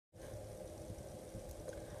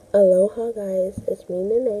Aloha guys, it's me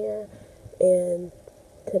Nanea, and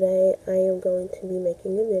today I am going to be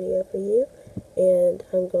making a video for you, and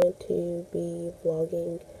I'm going to be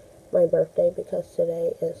vlogging my birthday because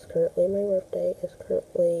today is currently my birthday. It's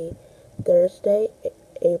currently Thursday,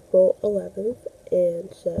 April 11th,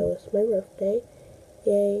 and so it's my birthday,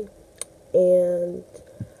 yay, and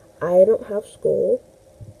I don't have school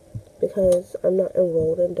because I'm not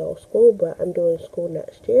enrolled in doll school, but I'm doing school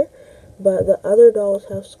next year. But the other dolls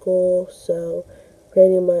have school, so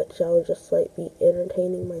pretty much I'll just like be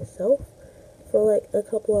entertaining myself for like a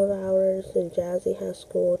couple of hours. And Jazzy has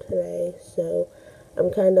school today, so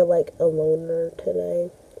I'm kind of like a loner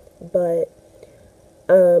today. But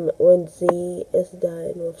when Z is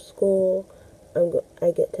done with school,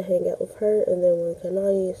 I get to hang out with her, and then when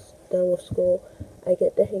Kanani is done with school, I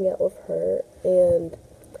get to hang out with her. And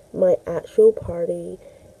my actual party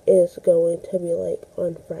is going to be like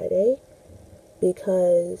on Friday,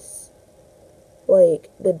 because like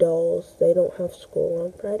the dolls, they don't have school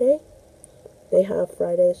on Friday. They have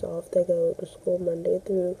Fridays off. They go to school Monday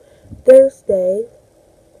through Thursday,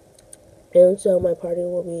 and so my party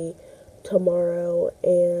will be tomorrow,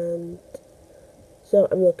 and so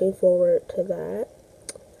I'm looking forward to that.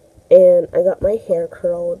 And I got my hair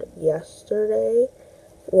curled yesterday.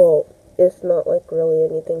 Well, it's not like really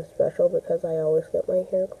anything special because I always get my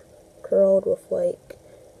hair curled with like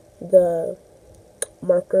the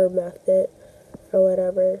marker method or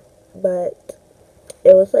whatever, but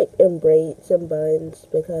it was like in braids and buns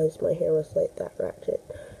because my hair was like that ratchet.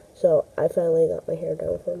 So I finally got my hair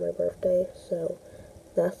done for my birthday, so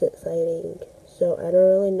that's exciting. So I don't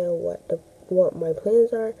really know what my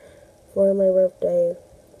plans are for my birthday,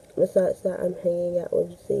 besides that I'm hanging out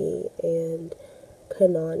with Z and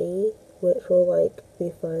Kanani, which will like be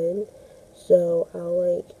fun. So I'll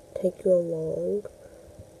like take you along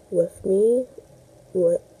with me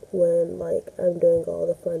when like I'm doing all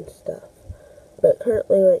the fun stuff. But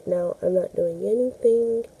currently right now I'm not doing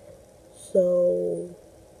anything, so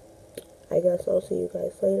I guess I'll see you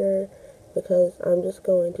guys later, because I'm just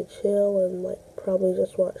going to chill and like probably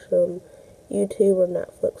just watch some YouTube or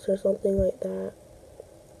Netflix or something like that.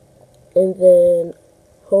 And then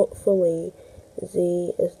hopefully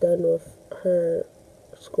Z is done with her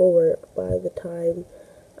schoolwork by the time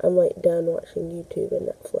I'm like done watching YouTube and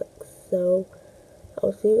Netflix. So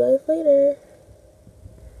I'll see you guys later.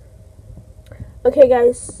 Okay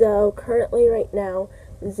guys, so currently right now,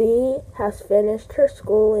 Z has finished her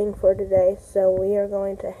schooling for today, so we are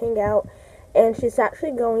going to hang out, and she's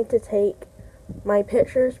actually going to take my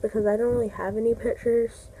pictures because I don't really have any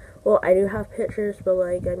pictures. Well, I do have pictures, but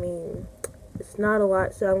like, I mean, it's not a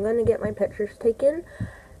lot, so I'm going to get my pictures taken,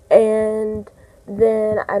 and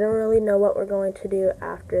then I don't really know what we're going to do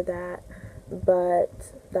after that,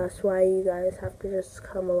 but that's why you guys have to just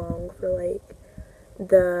come along for like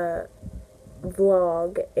the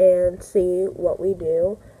vlog and see what we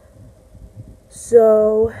do.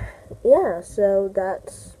 So yeah, so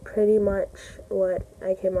that's pretty much what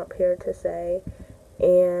I came up here to say.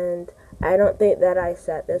 And I don't think that I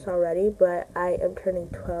said this already, but I am turning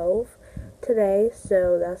 12 today,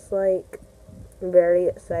 so that's like very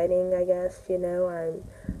exciting, I guess. You know, I'm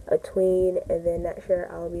a tween, and then next year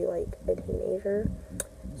I'll be like a teenager.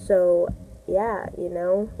 So yeah, you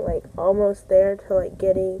know, like almost there to like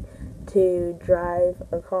getting to drive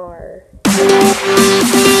a car.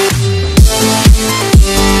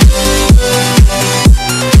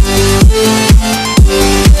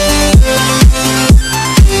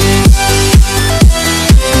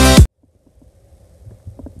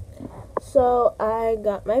 So I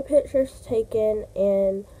got my pictures taken,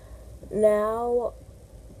 and now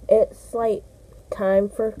it's like time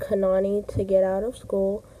for Kanani to get out of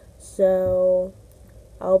school, so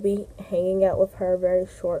I'll be hanging out with her very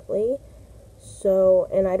shortly. So,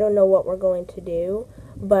 and I don't know what we're going to do,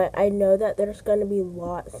 but I know that there's going to be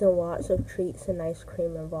lots and lots of treats and ice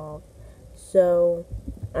cream involved. So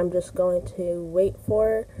I'm just going to wait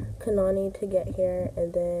for Kanani to get here,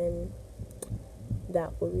 and then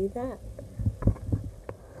that will be that.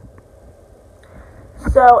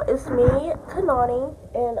 So it's me, Kanani,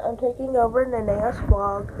 and I'm taking over Nanea's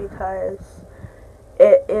vlog because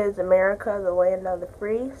it is America, the land of the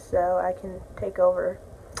free, so I can take over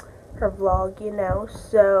her vlog, you know.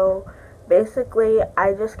 So basically,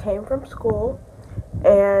 I just came from school,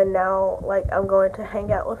 and now like I'm going to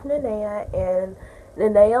hang out with Nanea, and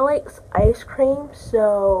Nanea likes ice cream,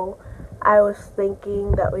 so I was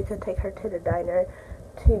thinking that we could take her to the diner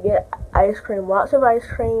to get ice cream, lots of ice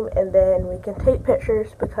cream, and then we can take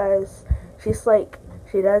pictures because she's like,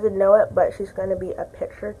 she doesn't know it, but she's going to be a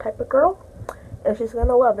picture type of girl. and she's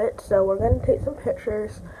gonna love it. So we're gonna take some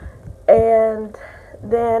pictures, and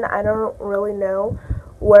then I don't really know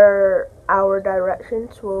where our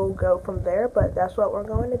directions will go from there, but that's what we're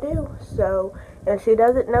going to do. So, and she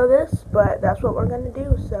doesn't know this, but that's what we're going to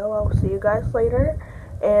do. So I'll see you guys later,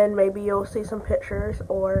 and maybe you'll see some pictures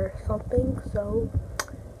or something.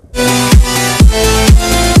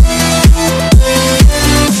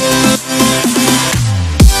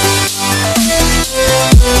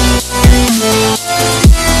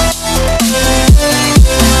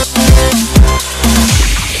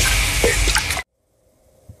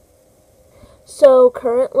 So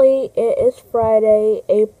currently it is Friday,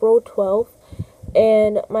 April 12th,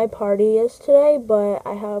 and my party is today, but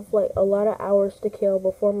I have like a lot of hours to kill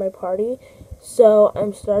before my party. So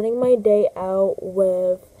I'm starting my day out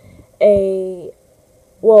with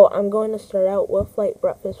I'm going to start out with like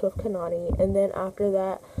breakfast with Kanani, and then after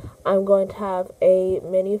that I'm going to have a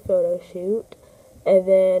mini photo shoot, and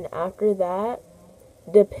then after that,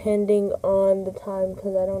 depending on the time,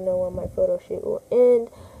 because I don't know when my photo shoot will end,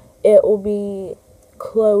 it will be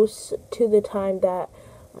close to the time that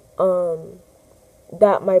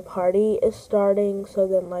that my party is starting. So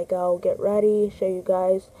then like I'll get ready, show you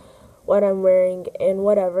guys what I'm wearing and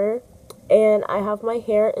whatever. And I have my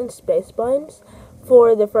hair in space buns.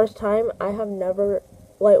 For the first time, I have never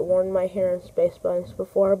like worn my hair in space buns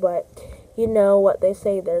before, but you know what they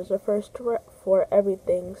say, there's a first for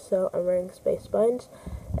everything. So I'm wearing space buns,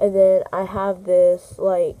 and then I have this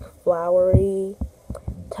like flowery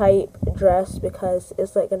type dress because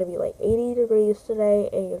it's like gonna be like 80 degrees today,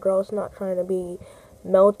 and your girl's not trying to be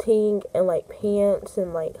melting in like pants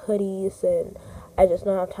and like hoodies, and I just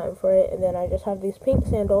don't have time for it. And then I just have these pink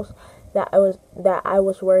sandals that I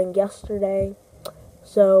was wearing yesterday.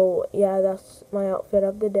 So yeah, that's my outfit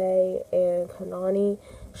of the day, and Kanani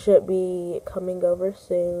should be coming over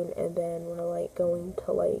soon, and then we're like going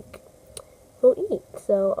to like go eat.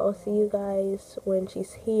 So I'll see you guys when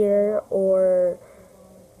she's here, or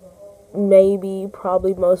maybe,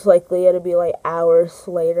 probably, most likely it'll be like hours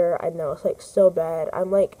later. I know it's like so bad.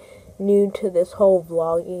 I'm like new to this whole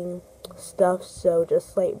vlogging stuff, so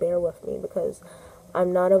just like bear with me because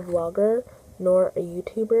I'm not a vlogger nor a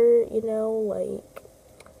YouTuber, you know, like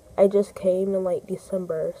I just came in like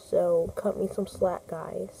December, so cut me some slack,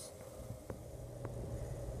 guys.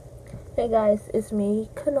 Hey guys, it's me,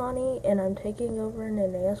 Kanani, and I'm taking over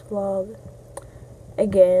Nanea's vlog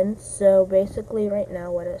again. So basically right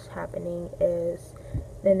now what is happening is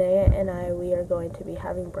Nanea and we are going to be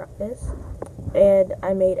having breakfast, and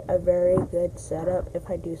I made a very good setup, if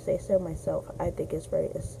I do say so myself. I think it's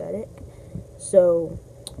very aesthetic. So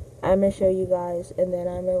I'm gonna show you guys, and then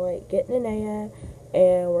I'm gonna like get Nanea,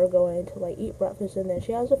 and we're going to like eat breakfast, and then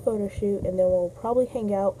she has a photo shoot, and then we'll probably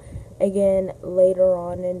hang out again later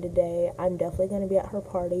on in the day. I'm definitely going to be at her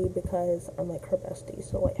party because I'm like her bestie,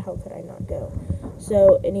 so like how could I not go?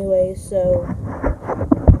 So anyway, so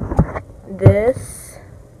this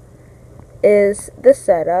is the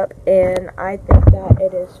setup, and I think that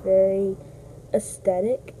it is very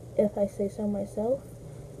aesthetic, if I say so myself.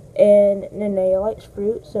 And Nanea likes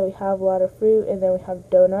fruit, so we have a lot of fruit, and then we have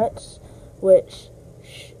donuts, which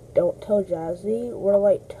don't tell Jazzy, we're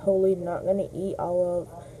like totally not gonna eat all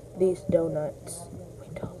of these donuts. We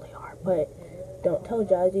totally are, but don't tell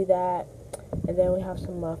Jazzy that. And then we have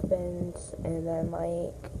some muffins, and then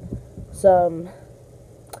like some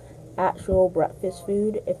actual breakfast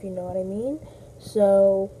food, if you know what I mean.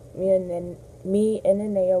 So me and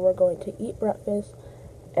Nanea, we're going to eat breakfast,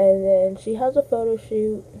 and then she has a photo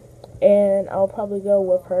shoot, and I'll probably go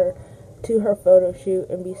with her to her photo shoot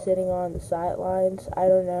and be sitting on the sidelines. I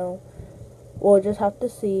don't know, we'll just have to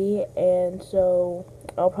see. And so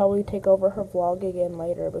I'll probably take over her vlog again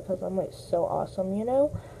later because I'm like so awesome, you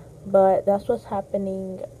know. But that's what's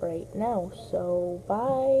happening right now, so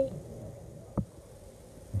bye.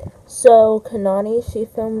 So Kanani, she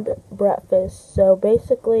filmed breakfast, so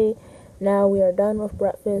basically now we are done with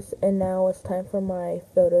breakfast, and now it's time for my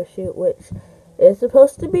photo shoot, which is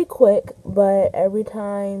supposed to be quick, but every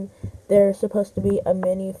time there's supposed to be a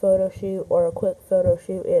mini photo shoot or a quick photo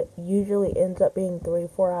shoot, it usually ends up being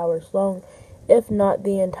 3-4 hours long, if not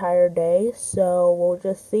the entire day. So we'll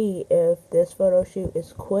just see if this photo shoot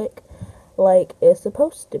is quick like it's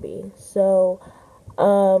supposed to be. So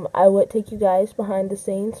I would take you guys behind the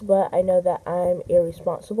scenes, but I know that I'm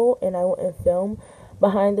irresponsible and I wouldn't film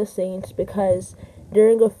behind the scenes, because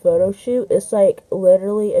during a photo shoot, it's like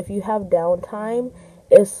literally, if you have downtime,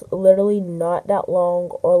 it's literally not that long,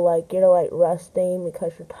 or like you're like resting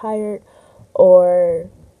because you're tired, or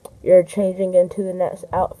you're changing into the next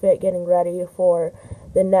outfit, getting ready for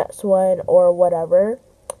the next one or whatever.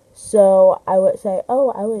 So I would say,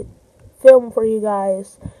 oh, I would film for you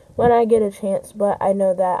guys when I get a chance, but I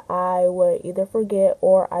know that I would either forget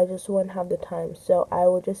or I just wouldn't have the time. So I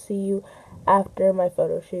will just see you after my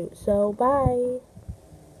photo shoot. So bye.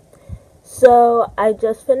 So I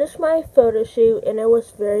just finished my photo shoot and it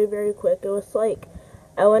was very, very quick. It was like,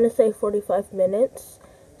 I want to say 45 minutes.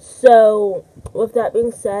 So with that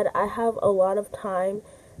being said, I have a lot of time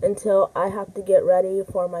until I have to get ready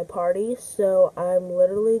for my party. So I'm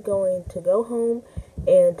literally going to go home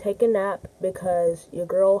and take a nap because your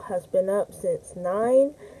girl has been up since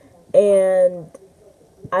 9 and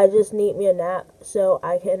I just need me a nap so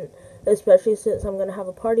I can, especially since I'm going to have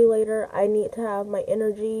a party later, I need to have my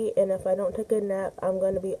energy, and if I don't take a nap, I'm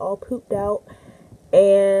going to be all pooped out.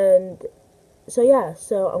 And so yeah,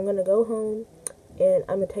 so I'm going to go home and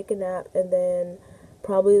I'm going to take a nap, and then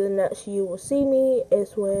probably the next you will see me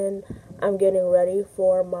is when I'm getting ready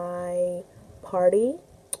for my party,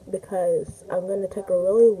 because I'm going to take a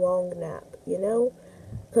really long nap, you know?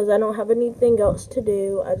 Because I don't have anything else to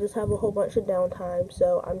do. I just have a whole bunch of downtime,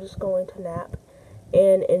 so I'm just going to nap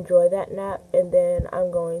and enjoy that nap, and then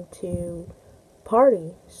I'm going to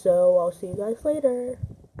party. So I'll see you guys later.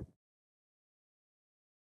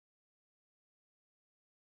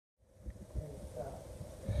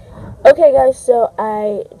 Okay guys, so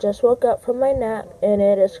I just woke up from my nap and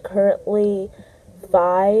it is currently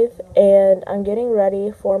 5 and I'm getting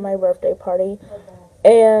ready for my birthday party,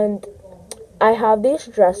 and I have these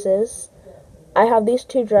dresses. I have these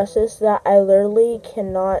two dresses that I literally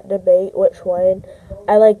cannot debate which one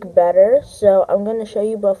I like better. So I'm going to show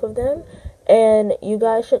you both of them. And you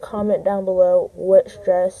guys should comment down below which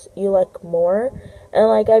dress you like more.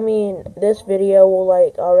 And this video will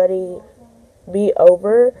already be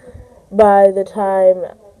over by the time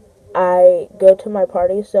I go to my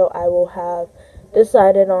party. So I will have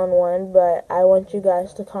decided on one, but I want you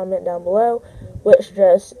guys to comment down below which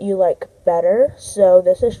dress you like better. So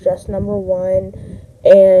this is dress number 1,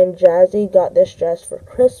 and Jazzy got this dress for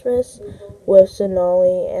Christmas with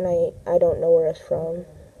Sonali, and I don't know where it's from,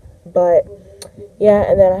 but yeah.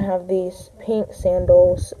 And then I have these pink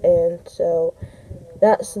sandals, and so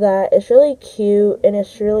that's that. It's really cute and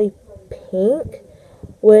it's really pink,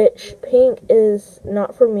 which pink is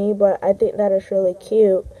not for me, but I think that is really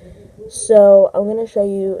cute. So I'm going to show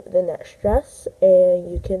you the next dress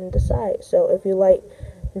and you can decide. So if you like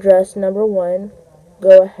dress number 1,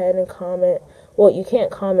 go ahead and comment. Well, you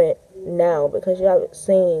can't comment now because you haven't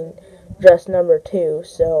seen dress number 2,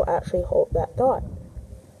 so actually hold that thought.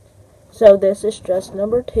 So this is dress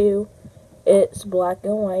number 2. It's black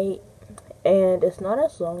and white, and it's not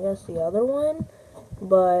as long as the other one,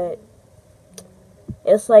 but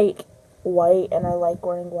it's like white and I like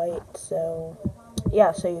wearing white. So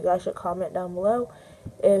yeah, so you guys should comment down below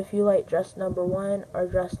if you like dress number 1 or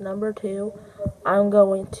dress number 2. I'm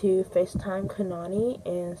going to FaceTime Kanani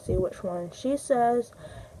and see which one she says,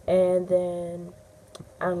 and then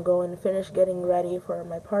I'm going to finish getting ready for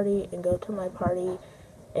my party and go to my party,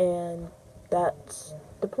 and that's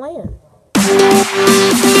the plan.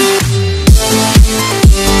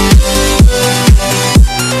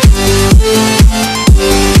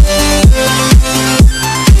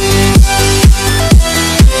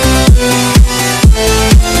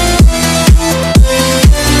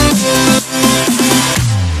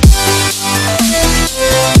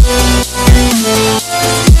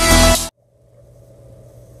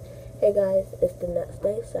 Hey guys, it's the next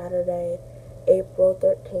day, Saturday, April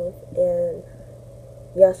 13th, and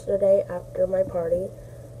yesterday after my party,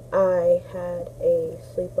 I had a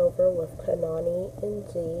sleepover with Kanani and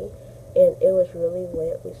Z, and it was really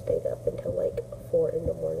lit. We stayed up until 4 in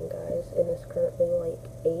the morning, guys, and it's currently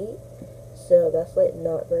 8, so that's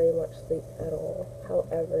not very much sleep at all.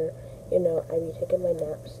 However, I be taking my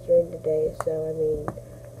naps during the day, so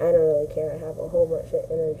I don't really care. I have a whole bunch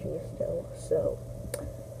of energy still, so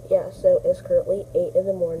yeah, so it's currently 8 in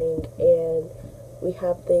the morning and we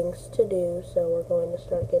have things to do, so we're going to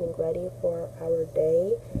start getting ready for our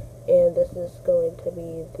day, and this is going to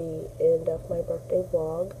be the end of my birthday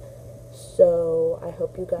vlog. So I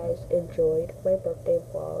hope you guys enjoyed my birthday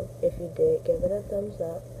vlog. If you did, give it a thumbs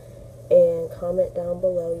up and comment down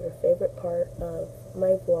below your favorite part of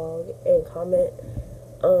my vlog, and comment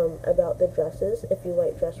about the dresses, if you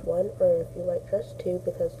like dress 1 or if you like dress 2,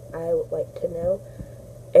 because I would like to know.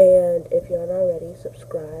 And if you're not already,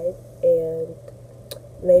 subscribe, and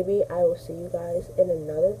maybe I will see you guys in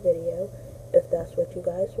another video. If that's what you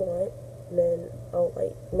guys want, then I'll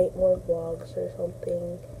make more vlogs or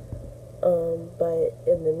something. But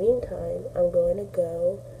in the meantime, I'm going to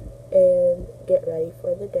go and get ready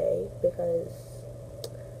for the day because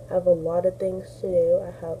I have a lot of things to do.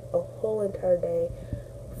 I have a whole entire day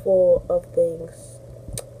full of things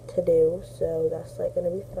to do, so that's like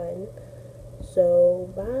gonna be fun.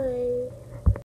 So bye.